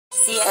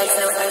Mask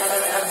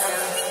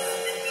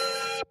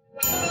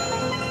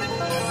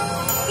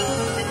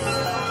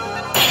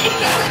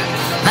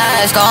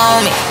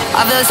on me,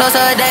 I feel so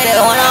sedated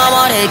when I'm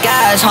on this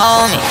gas,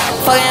 homie.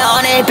 Fucking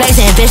on this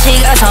place and bitch, she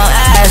got some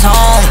ass,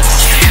 homie.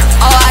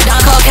 Oh, I done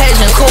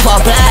Caucasian,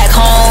 Cooper, black,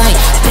 homie.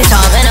 Bitch,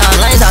 I'm in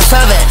them lanes, I'm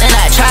serving in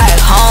that track,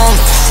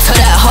 homie. Took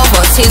that hoe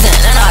for season,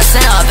 and I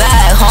sent her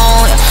back,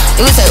 homie.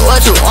 You can say what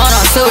you want,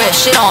 I'm serious,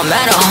 shit don't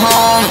matter,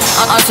 homie.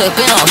 I'm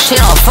sipping on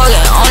shit, I'm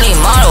fucking only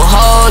model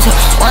hoes.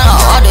 When I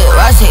walk the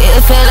rusty,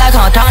 it feel like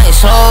I'm dying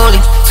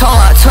slowly. Told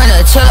my twin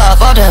to chill up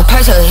off the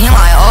person, he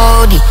my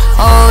OD.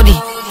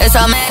 It's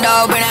a man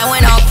dog, bring that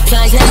window.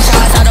 Killing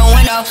shots out the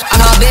window. I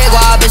got big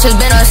wild bitches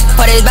been us.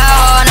 For this bad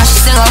hoe, now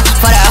she single.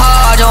 For that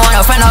hoe, I just want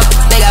a friend up.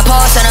 They got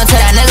Paul, send them to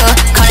that nigga.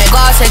 Call that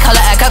guard, say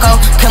color at Echo.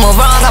 Can't move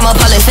wrong, I'm a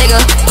public figure.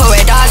 Put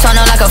red dots on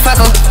them like a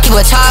freckle. Keep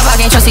a chop, I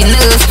can't trust these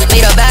niggas.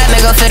 Need a bad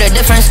nigga, feel the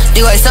difference.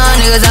 D-Way son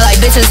niggas, I like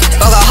bitches.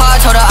 Broke a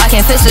heart, told her I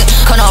can't fix it.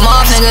 Cut them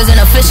off, niggas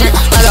inefficient.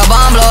 Like a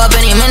bomb blow up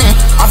any minute.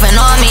 Off and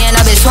on me and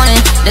that bitch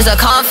twinning. This a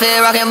confit,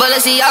 rockin'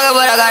 bullets, see Yaga,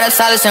 but I got a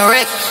Silas and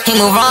Rick. He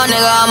move wrong,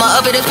 nigga,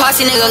 I'ma up at this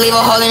posse, nigga, leave a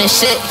hole in his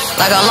shit.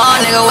 Like a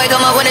long nigga, wake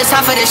him up when it's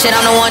time for this shit.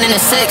 I'm the 1 in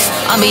the 6.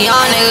 I'm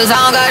beyond niggas, I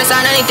don't gotta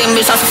sign anything,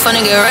 bitch. I'm so fun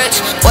to get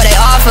rich. What they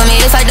offer me,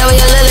 it's like W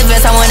Lily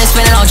Vince. I went and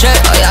spending on drip.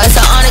 Oh yeah, it's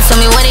an honor to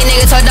me when these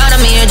niggas talk down to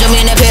me and jump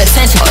me and they pay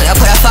attention. Oh yeah,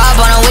 put a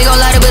 5 on them, we gon'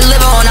 let it be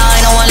living on.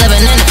 I ain't no one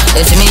living in it.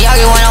 They see me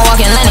Yagi when I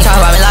walk in Lenny. Talk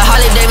about me like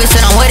Harley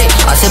Davidson, I'm with it.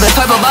 I sip it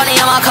purple body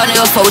on my car,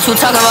 niggas. For what you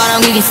talk about, I'm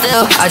geeking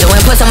still. I just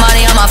went put some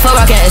money on my foot,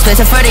 rockin'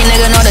 expensive Freddy,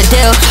 nigga, know the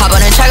deal. Hop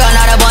on the track, I'm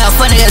not a boy, I'm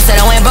fun, nigga. Said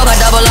I went broke, I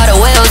double all the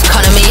wheels.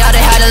 Calling me out, they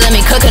had to let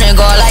me cook it and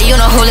go like, you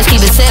know who, let's keep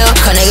it still.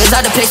 Cause niggas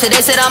out the picture,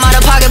 they said I'm out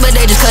of pocket, but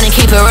they just couldn't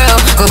keep it real.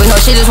 Groupie hoe,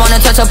 she just wanna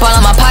touch up all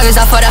of my pockets.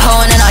 I for that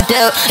hoe and then I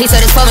dip. He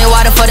said it's for me,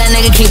 why the fuck that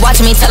nigga keep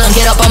watching me? Tell him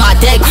get up on my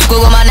dick.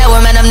 Google my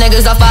network, man, them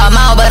niggas off by a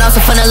mile, but I'm so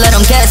finna let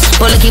them guess.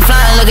 Bullet keep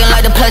flying, looking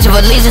like the Pledge of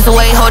Allegiance, the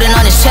way he holding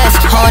on his chest.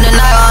 Holding the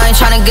knife, I ain't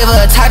tryna give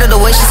her a title, the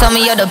way she tell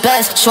me you're the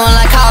best. Showing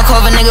like how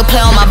Corver nigga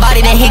play on my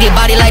body, then he get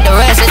body like the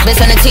rest. Bitch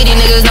on the TD,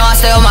 niggas know I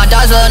stay on my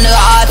dogs, little nigga,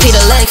 RIP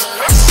the